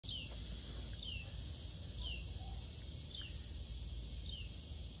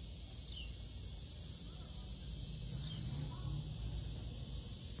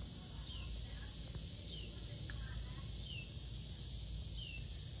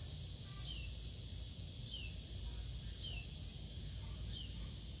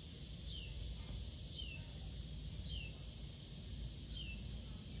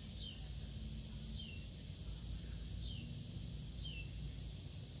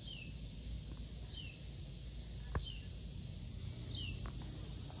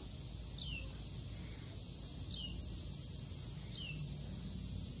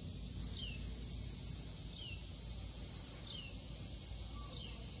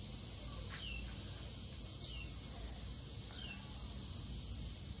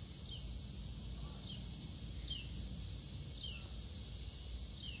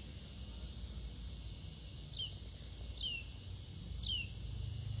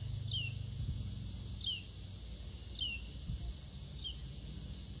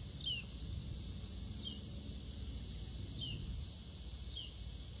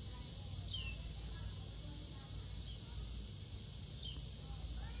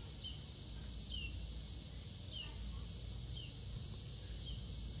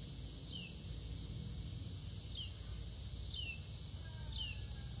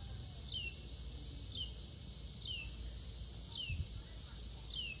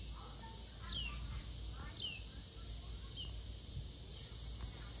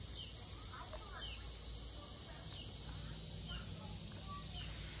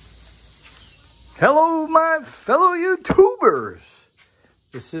Hello, my fellow YouTubers.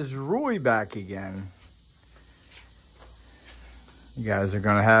 This is Roy back again. You guys are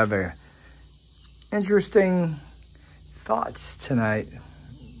going to have interesting thoughts tonight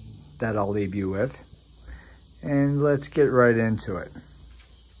that I'll leave you with. And let's get right into it.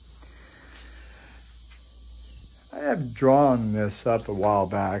 I have drawn this up a while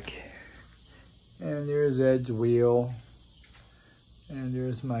back. And there's Ed's wheel. And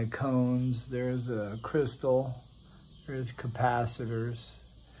there's my cones, there's a crystal, there's capacitors,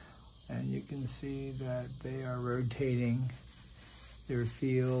 and you can see that they are rotating their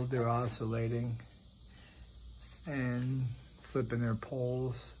field, they're oscillating and flipping their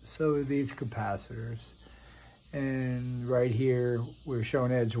poles. So are these capacitors. And right here, we're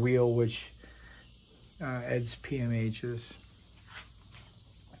showing Ed's wheel, which Ed's PMHs.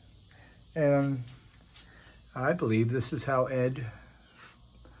 And I believe this is how Ed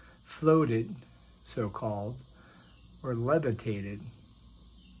floated, so-called, or levitated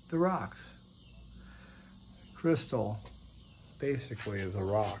the rocks. Crystal basically is a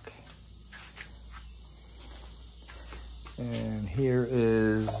rock. And here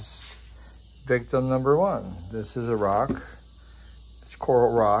is victim number one. This is a rock. It's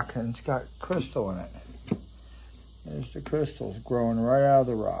coral rock, and it's got crystal in it. There's the crystals growing right out of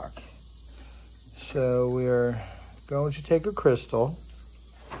the rock. So we're going to take a crystal,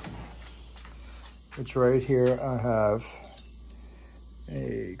 which right here I have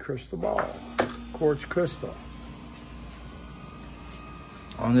a crystal ball, quartz crystal.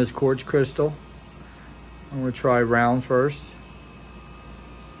 On this quartz crystal, I'm going to try round first.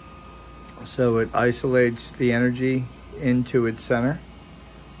 So it isolates the energy into its center.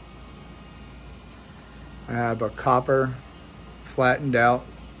 I have a copper flattened out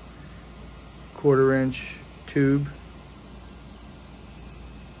 1/4-inch tube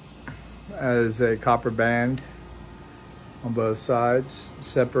as a copper band on both sides,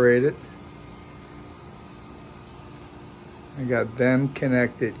 separated. I got them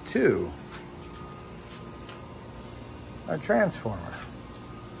connected to a transformer.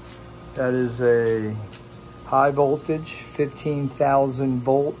 That is a high voltage, 15,000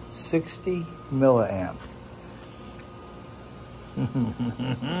 volt, 60 milliamp.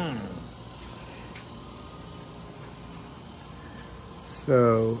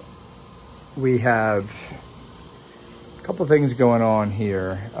 So we have a couple things going on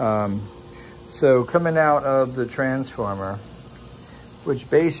here. So coming out of the transformer, which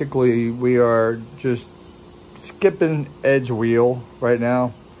basically we are just skipping Ed's wheel right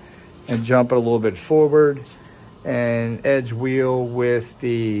now and jumping a little bit forward, and Ed's wheel with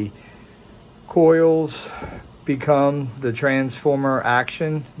the coils become the transformer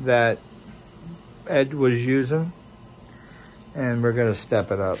action that Ed was using, and we're going to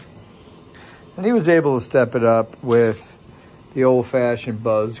step it up. And he was able to step it up with the old-fashioned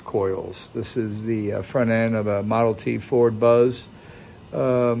Buzz coils. This is the front end of a Model T Ford Buzz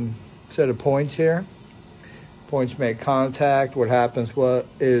set of points here. Points make contact. What happens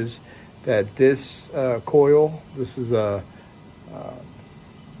is that this coil, this is a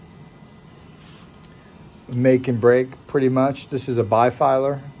make and break pretty much. This is a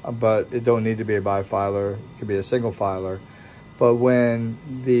bifilar, but it don't need to be a bifilar. It could be a single filar. But when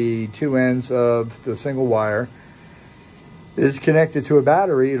the two ends of the single wire is connected to a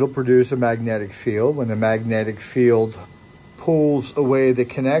battery, it'll produce a magnetic field. When the magnetic field pulls away the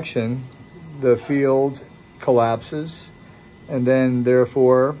connection, the field collapses, and then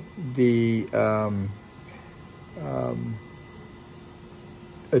therefore the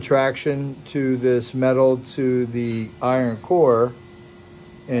attraction to this metal to the iron core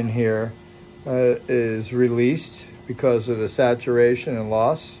in here is released because of the saturation and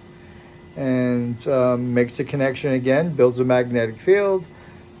loss, and makes a connection again, builds a magnetic field.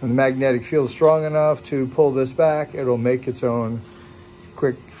 When the magnetic field is strong enough to pull this back, it'll make its own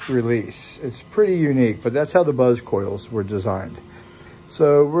quick release. It's pretty unique, but that's how the Buzz coils were designed.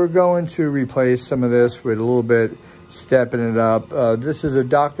 So we're going to replace some of this with a little bit, stepping it up. This is a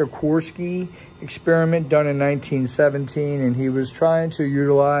Dr. Quartz experiment done in 1917, and he was trying to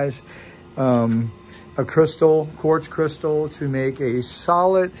utilize a crystal, quartz crystal, to make a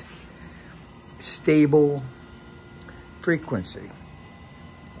solid, stable frequency,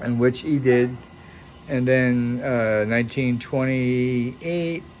 and which he did. And then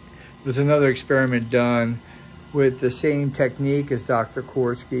 1928, there's another experiment done with the same technique as Dr.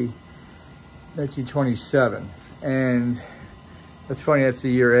 Quartz, 1927. And that's funny, that's the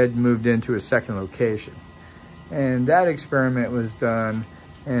year Ed moved into a second location. And that experiment was done,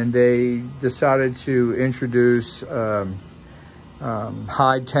 and they decided to introduce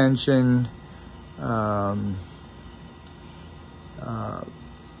high tension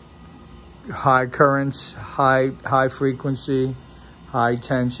high currents, high frequency, high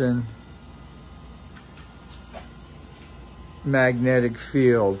tension, magnetic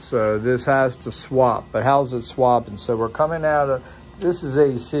field. So this has to swap, but how's it swapping? So we're coming out of, this is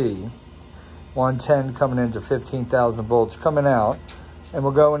AC, 110 coming into 15,000 volts coming out, and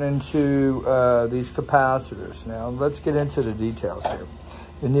we're going into these capacitors. Now let's get into the details here,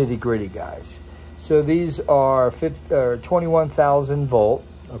 the nitty gritty guys. So these are 21,000 volt,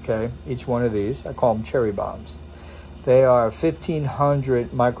 okay, each one of these, I call them cherry bombs. They are 1,500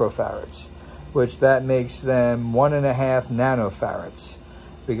 microfarads, which that makes them 1.5 nanofarads.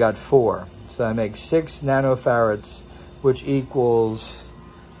 We got 4, so that makes 6 nanofarads, which equals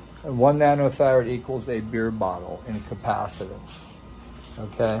 1 nanofarad equals a beer bottle in capacitance.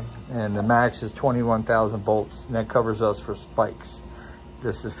 Okay, and the max is 21,000 volts, and that covers us for spikes.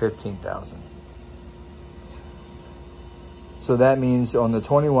 This is 15,000. So that means on the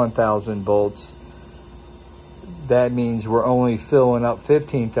 21,000 volts, that means we're only filling up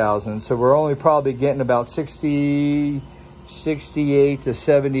 15,000. So we're only probably getting about 68 to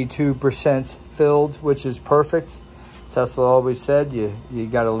 72% filled, which is perfect. Tesla always said you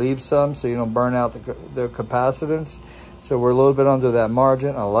got to leave some so you don't burn out the capacitance. So we're a little bit under that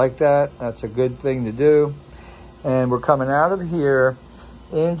margin. I like that. That's a good thing to do. And we're coming out of here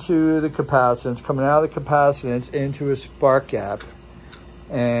into the capacitance, coming out of the capacitance into a spark gap.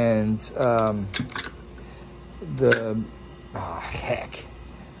 And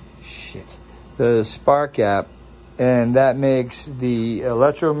the spark gap, and that makes the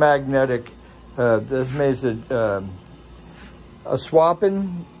electromagnetic, this makes it a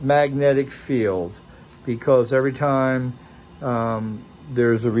swapping magnetic field, because every time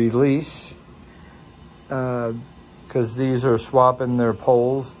there's a release, because these are swapping their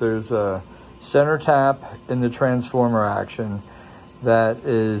poles, there's a center tap in the transformer action that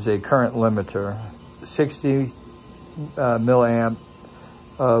is a current limiter, 60 milliamp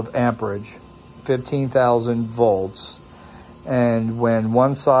of amperage, 15,000 volts. And when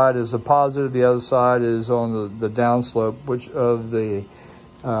one side is a positive, the other side is on the downslope, which of the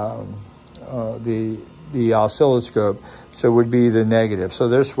oscilloscope, so it would be the negative. So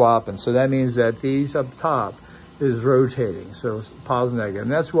they're swapping. So that means that these up top is rotating. So it's positive, negative,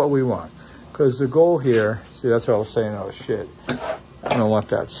 and that's what we want. Because the goal here, see, that's what I was saying. Oh shit, I don't want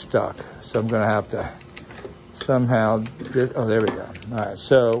that stuck. So I'm gonna have to somehow. Oh, there we go. All right.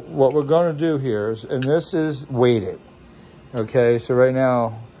 So what we're going to do here is, and this is weighted. Okay, so right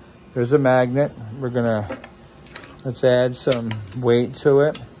now there's a magnet. Let's add some weight to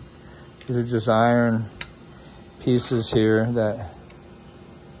it. These are just iron pieces here that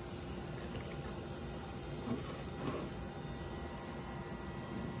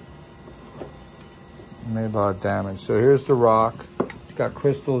made a lot of damage. So here's the rock. It's got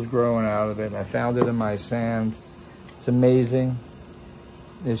crystals growing out of it. I found it in my sand. It's amazing.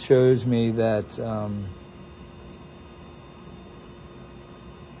 It shows me that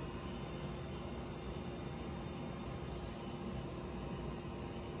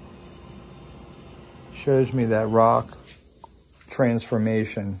rock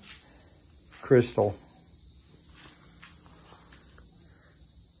transformation crystal.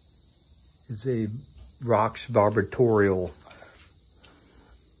 It's a rocks vibratorial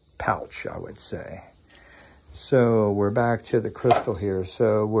pouch, I would say. So we're back to the crystal here.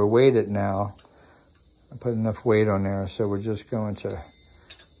 So we're weighted now. I put enough weight on there, so we're just going to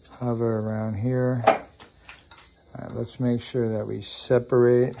hover around here. All right, let's make sure that we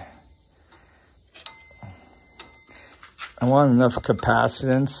separate. I want enough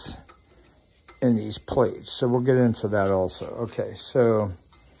capacitance in these plates, so we'll get into that also. Okay, so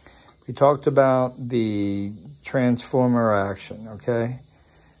we talked about the transformer action, okay,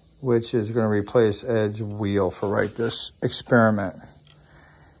 which is going to replace Ed's wheel for this experiment.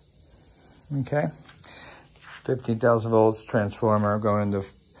 Okay, 15,000 volts transformer going into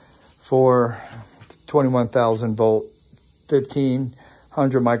 4 21,000 volt,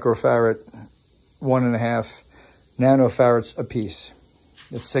 1,500 microfarad, 1.5 nanofarads a piece.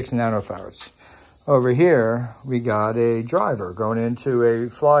 It's 6 nanofarads. Over here, we got a driver going into a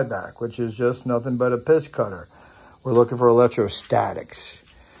flyback, which is just nothing but a piss cutter. We're looking for electrostatics.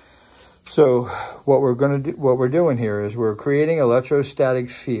 So what we're doing here is we're creating electrostatic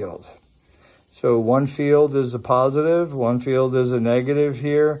field. So one field is a positive, one field is a negative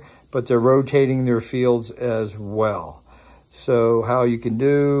here, but they're rotating their fields as well. So how you can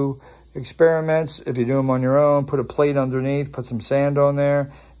do experiments, if you do them on your own, put a plate underneath, put some sand on there,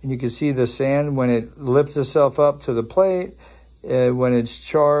 and you can see the sand, when it lifts itself up to the plate, When it's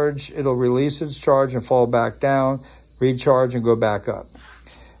charged, it'll release its charge and fall back down, recharge and go back up.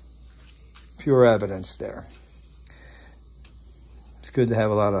 Pure evidence there. It's good to have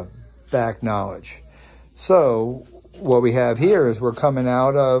a lot of back knowledge. So what we have here is we're coming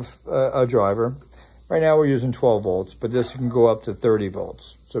out of a driver. Right now we're using 12 volts, but this can go up to 30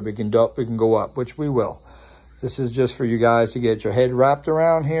 volts. So we can go up, which we will. This is just for you guys to get your head wrapped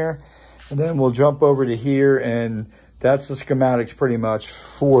around here. And then we'll jump over to here, and that's the schematics pretty much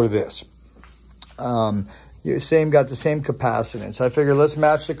for this. Got the same capacitance. I figured let's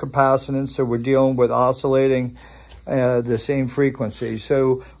match the capacitance so we're dealing with oscillating the same frequency.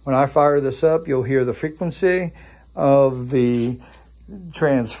 So when I fire this up, you'll hear the frequency of the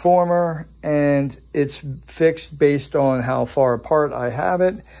transformer, and it's fixed based on how far apart I have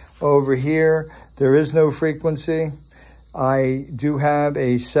it. Over here, there is no frequency. I do have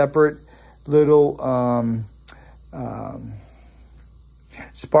a separate little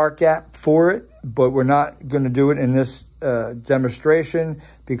spark gap for it, but we're not going to do it in this demonstration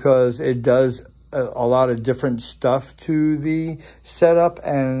because it does a lot of different stuff to the setup,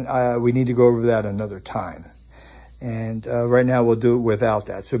 and we need to go over that another time. And right now we'll do it without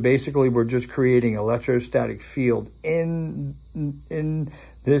that. So basically we're just creating electrostatic field in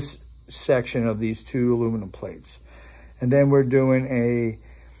this section of these two aluminum plates. And then we're doing a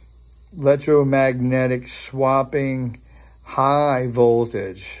electromagnetic swapping, high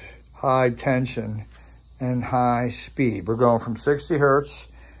voltage, high tension, and high speed. We're going from 60 hertz,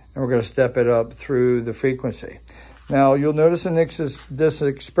 and we're going to step it up through the frequency. Now, you'll notice in this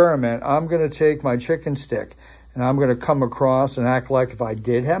experiment, I'm going to take my chicken stick, and I'm going to come across and act like if I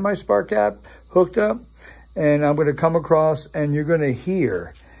did have my spark gap hooked up, and I'm going to come across, and you're going to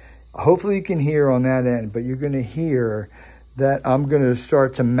hear, hopefully you can hear on that end, but you're going to hear that I'm going to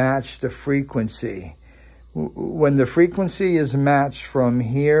start to match the frequency. When the frequency is matched from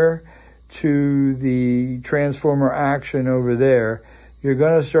here to the transformer action over there, you're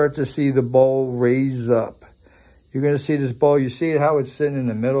going to start to see the ball raise up. You're going to see this ball. You see how it's sitting in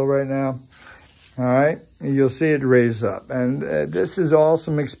the middle right now? All right? And you'll see it raise up. And this is an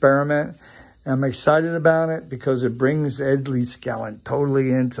awesome experiment. I'm excited about it because it brings Ed Leedskalnin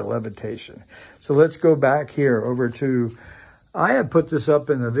totally into levitation. So let's go back here over to, I had put this up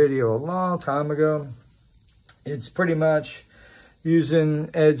in the video a long time ago. It's pretty much using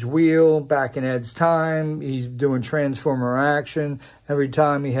Ed's wheel back in Ed's time. He's doing transformer action. Every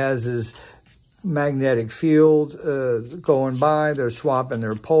time he has his magnetic field going by, they're swapping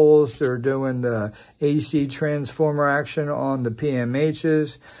their poles. They're doing the AC transformer action on the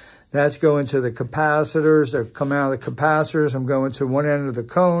PMHs. That's going to the capacitors. They're coming out of the capacitors. I'm going to one end of the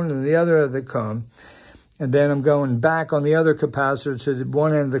cone and the other end of the cone. And then I'm going back on the other capacitor to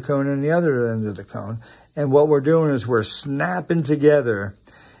one end of the cone and the other end of the cone. And what we're doing is we're snapping together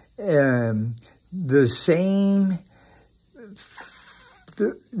we're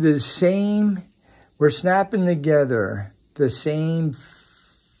snapping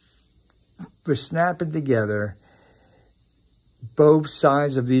together both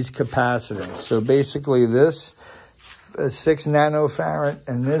sides of these capacitors. So basically this 6 nanofarad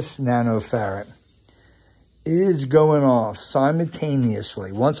and this nanofarad is going off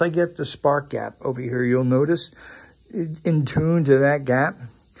simultaneously. Once I get the spark gap over here, you'll notice in tune to that gap.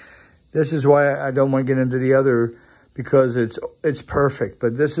 This is why I don't want to get into the other, because it's perfect.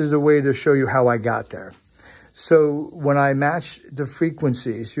 But this is a way to show you how I got there. So when I match the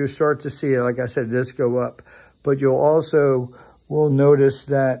frequencies, you'll start to see, like I said, this go up. But you'll also will notice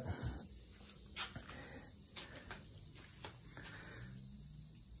that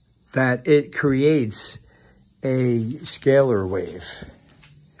it creates a scalar wave,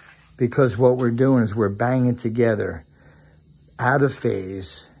 because what we're doing is we're banging together out of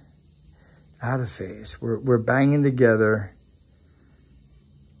phase. We're banging together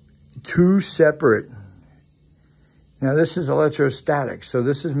two separate. Now this is electrostatic, so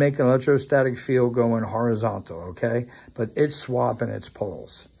this is making electrostatic field going horizontal, okay? But it's swapping its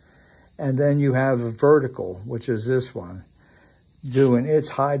poles. And then you have a vertical, which is this one, doing its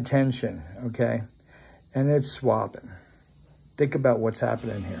high tension, okay? And it's swapping. Think about what's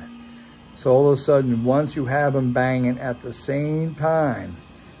happening here. So all of a sudden, once you have them banging at the same time,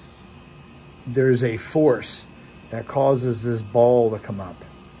 there's a force that causes this ball to come up.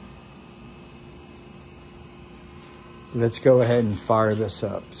 Let's go ahead and fire this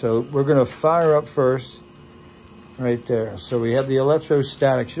up. So we're going to fire up first, right there. So we have the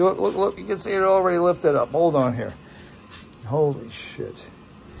electrostatics. Look, you can see it already lifted up. Hold on here. Holy shit.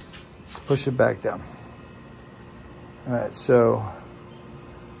 Let's push it back down. All right, so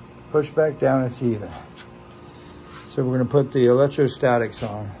push back down, it's even. So we're going to put the electrostatics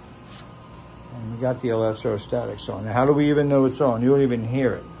on. And we got the electrostatics on. Now, how do we even know it's on? You don't even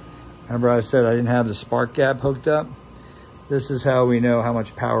hear it. Remember I said I didn't have the spark gap hooked up? This is how we know how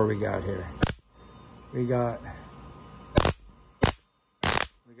much power we got here. We got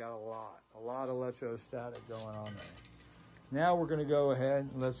a lot of electrostatic going on there. Now we're going to go ahead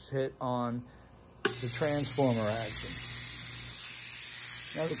and let's hit on the transformer action.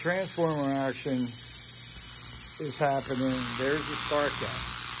 Now the transformer action is happening. There's the spark gap.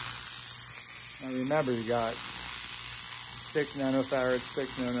 Now remember, you got 6 nanofarads,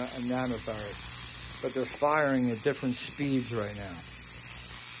 6 nanofarads, but they're firing at different speeds right now.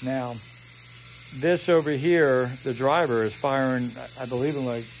 Now, this over here, the driver is firing, I believe, in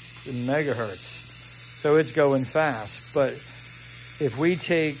like megahertz. So it's going fast. But if we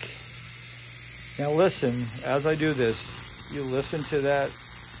take, now listen, as I do this, you listen to that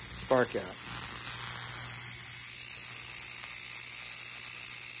spark gap.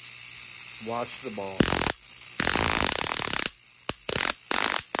 Watch the ball.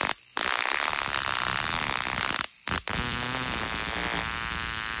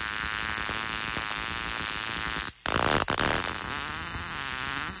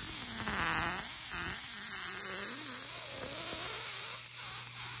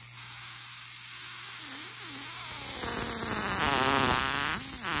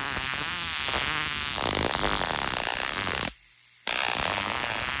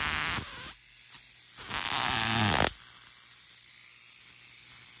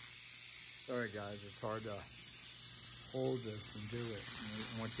 Sorry guys, it's hard to hold this and do it.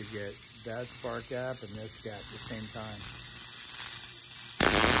 I want you to get that spark gap and this gap at the same time.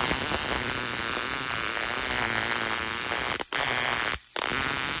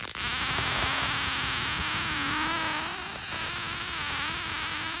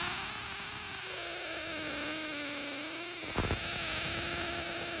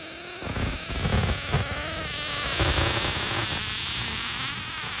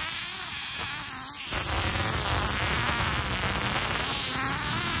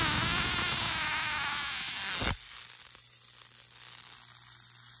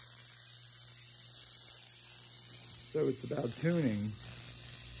 So it's about tuning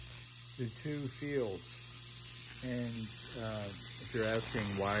the two fields. And if you're asking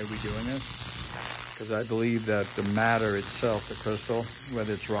why are we doing this, because I believe that the matter itself, the crystal,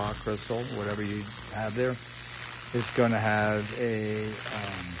 whether it's rock, crystal, whatever you have there, is going to have a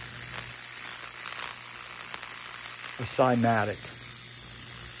cymatic.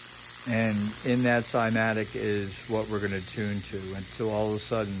 And in that cymatic is what we're going to tune to until all of a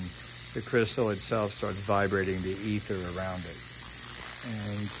sudden the crystal itself starts vibrating the ether around it.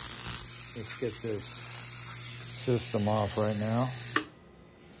 And let's get this system off right now.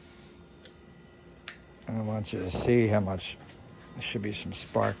 And I want you to see how much, there should be some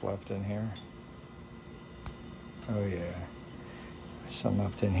spark left in here. Oh yeah, some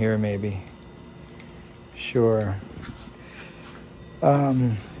left in here maybe. Sure.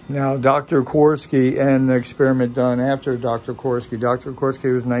 Now, Dr. Quartz and the experiment done after Dr. Quartz. Dr. Quartz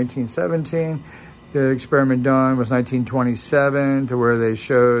was 1917. The experiment done was 1927, to where they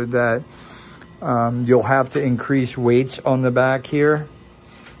showed that you'll have to increase weights on the back here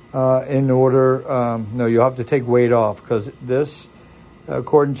in order, no, you'll have to take weight off, because this,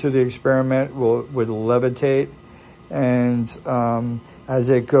 according to the experiment, would levitate. And as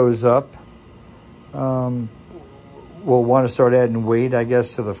it goes up, we'll want to start adding weight, I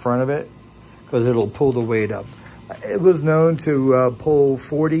guess, to the front of it, because it'll pull the weight up. It was known to pull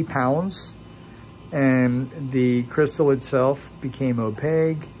 40 pounds, and the crystal itself became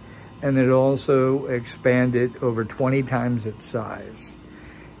opaque, and it also expanded over 20 times its size.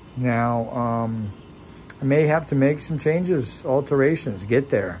 Now, I may have to make some changes, alterations, get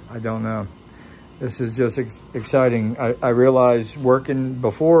there. I don't know. This is just exciting. I realized working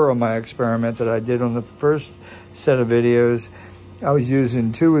before on my experiment that I did on the first set of videos, I was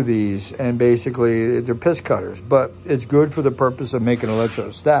using 2 of these, and basically they're piss cutters, but it's good for the purpose of making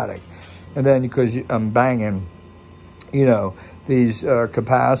electrostatic. And then because I'm banging, you know, these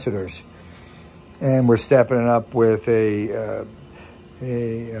capacitors, and we're stepping it up with a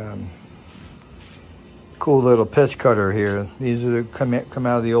cool little piss cutter here. These are come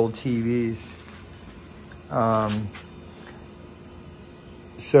out of the old TVs.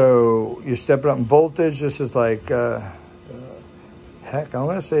 So you're stepping up in voltage. This is like, heck, I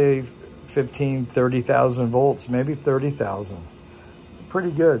want to say 15, 30,000 volts, maybe 30,000.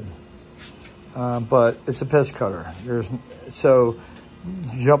 Pretty good. But it's a piss cutter. So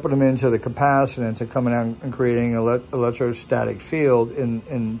jumping them into the capacitance and coming out and creating an electrostatic field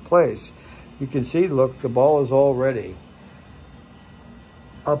in place. you can see, look, the ball is already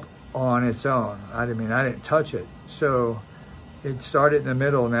up on its own. I didn't touch it. So it started in the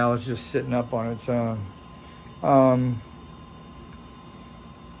middle, now it's just sitting up on its own.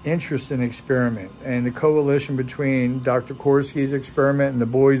 Interesting experiment. And the coalition between Dr. Korsky's experiment and the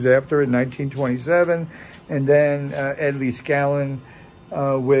boys after it in 1927, and then Ed Leedskalnin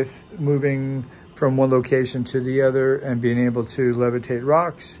with moving from one location to the other and being able to levitate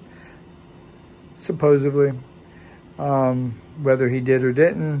rocks, supposedly. Whether he did or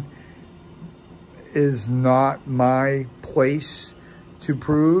didn't is not my place to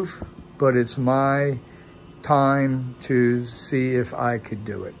prove, but it's my time to see if I could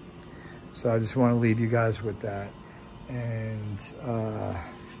do it. So I just want to leave you guys with that. And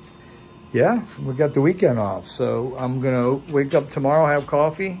yeah, we got the weekend off. So I'm going to wake up tomorrow, have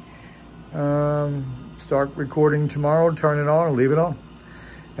coffee, start recording tomorrow, turn it on and leave it on.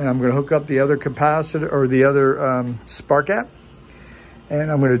 And I'm going to hook up the other capacitor or the other spark gap. And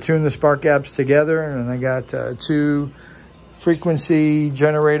I'm going to tune the spark gaps together. And I got 2 frequency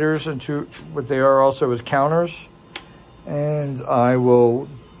generators and 2, what they are also as counters. And I will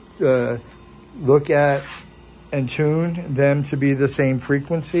look at and tune them to be the same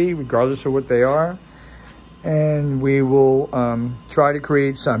frequency, regardless of what they are. And we will try to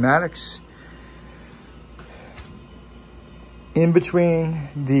create cymatics in between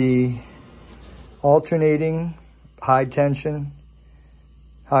the alternating high tension,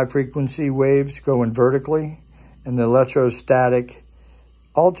 high frequency waves going vertically and the electrostatic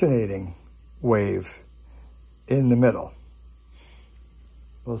alternating wave in the middle.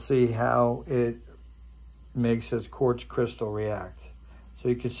 We'll see how it makes this quartz crystal react. So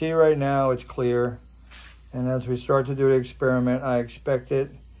you can see right now it's clear. And as we start to do the experiment, I expect it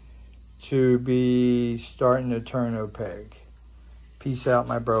to be starting to turn opaque. Peace out,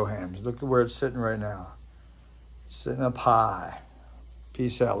 my brohams. Look at where it's sitting right now. Sitting up high.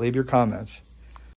 Peace out. Leave your comments.